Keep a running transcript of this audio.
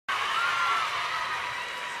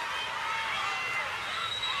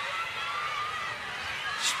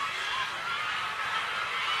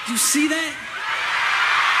you see that?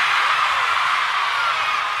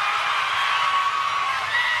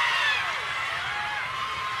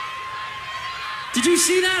 Did you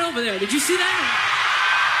see that over there? Did you see that?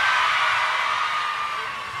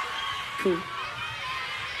 Cool.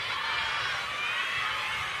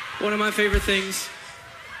 One of my favorite things,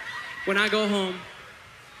 when I go home,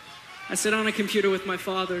 I sit on a computer with my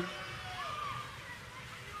father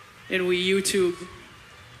and we YouTube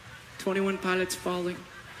 21 Pilots Falling.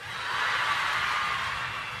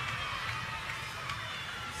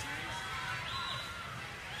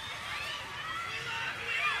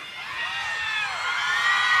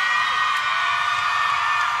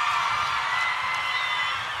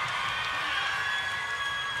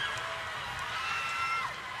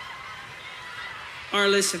 All right,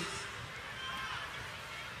 listen.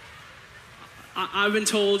 I've been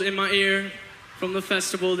told in my ear from the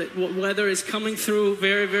festival that weather is coming through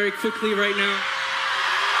very, very quickly right now.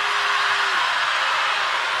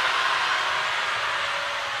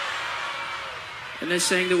 And they're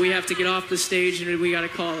saying that we have to get off the stage and we gotta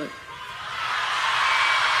call it.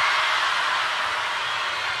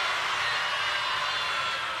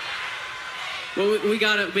 Well, we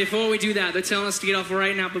gotta, before we do that, they're telling us to get off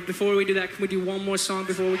right now, but before we do that, can we do one more song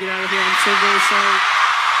before we get out of here? I'm so very sorry.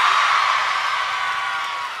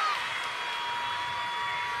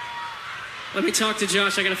 Let me talk to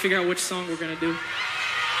Josh. I gotta figure out which song we're gonna do.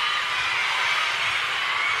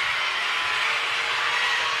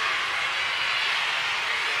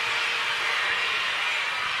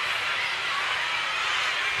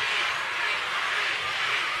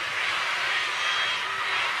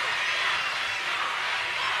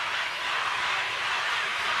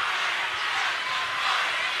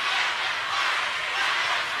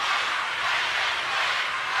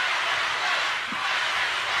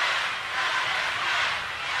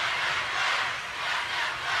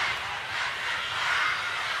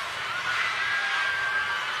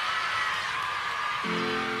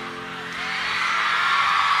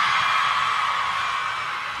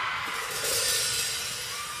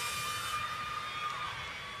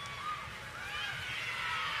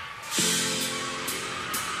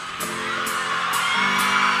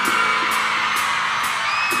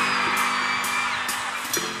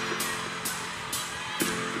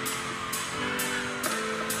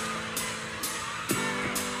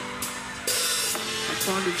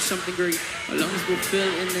 Something great. My lungs will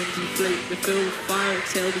fill and then deflate. They fill with fire,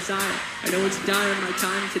 exhale desire. I know it's dire my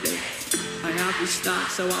time today. I have this thought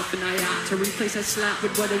so often I act to replace that slap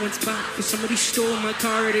with what I once bought. Cause somebody stole my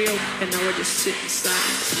car radio and now I just sit in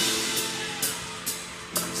silence.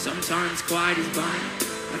 Sometimes quiet is mine.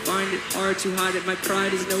 I find it hard to hide it. My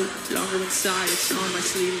pride is no longer inside. It's on my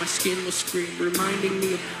sleeve, my skin will scream, reminding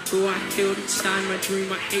me of who I killed inside my dream.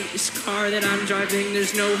 I hate this car that I'm driving.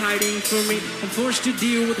 There's no hiding from me. I'm forced to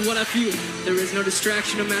deal with what I feel. There is no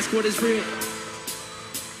distraction to mask what is real.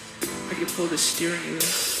 I can pull the steering wheel.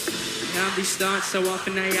 I have these thoughts so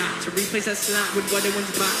often I act to replace that slap with what I once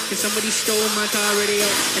bought. Cause somebody stole my car radio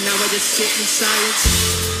and now I just sit in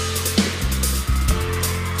silence.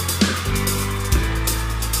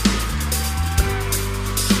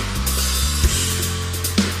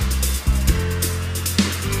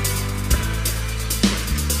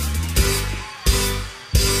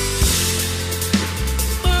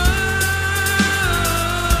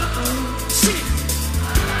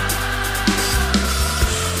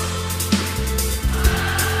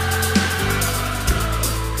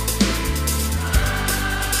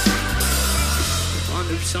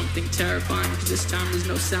 Something terrifying, cause this time there's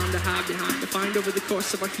no sound to hide behind. To find over the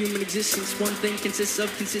course of our human existence, one thing consists of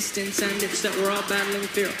consistence, and it's that we're all battling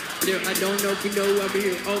fear. There, I don't know if you know over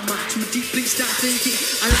here. Oh my, too deep, please stop thinking.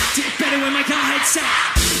 I liked it better when my car had sat.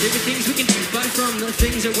 There are things we can do, but from the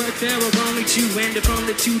things that work there are only two, and from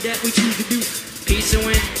the two that we choose to do. Peace and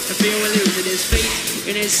win, and fear we lose. It is fate,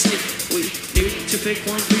 it is sleep. We need to pick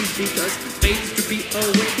one, please, because fate is to be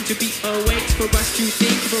awake, and to be awake for us to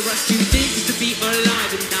think is to be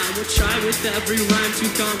alive. And I will try with every rhyme to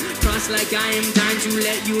come across like I am dying to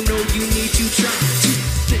let you know you need to try to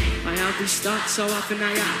think. I have these thoughts so often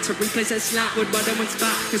I act to replace that slap with what I once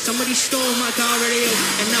bought. Cause somebody stole my car radio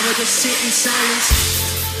and now I just sit in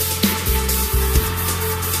silence.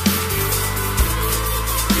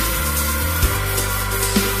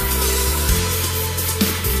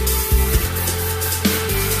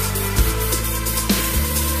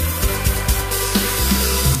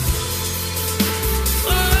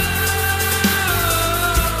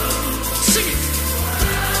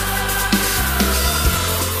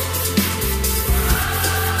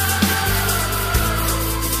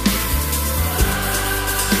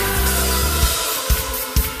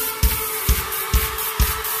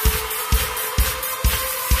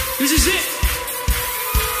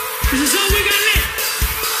 This is all we got left.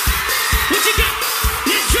 What you got?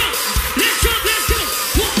 Let's jump, let's jump, let's go.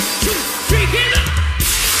 1, 2, 3, get up.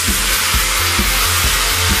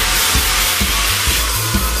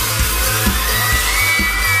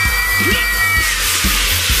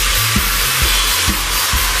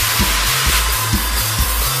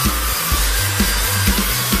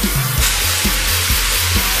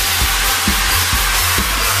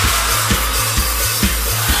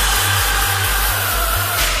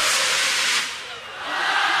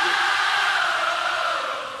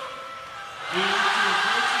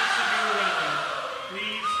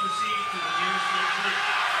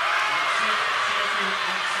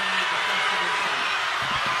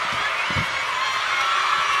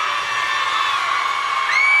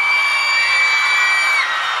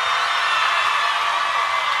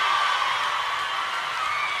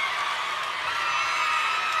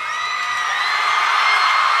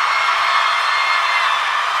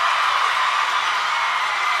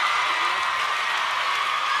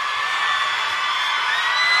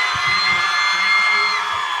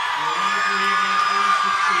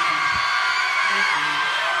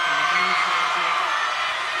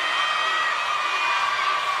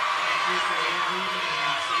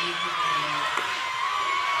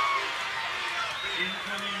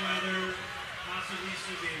 Incoming weather, possibly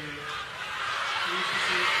severe. Please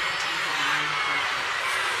proceed to the nearest exit.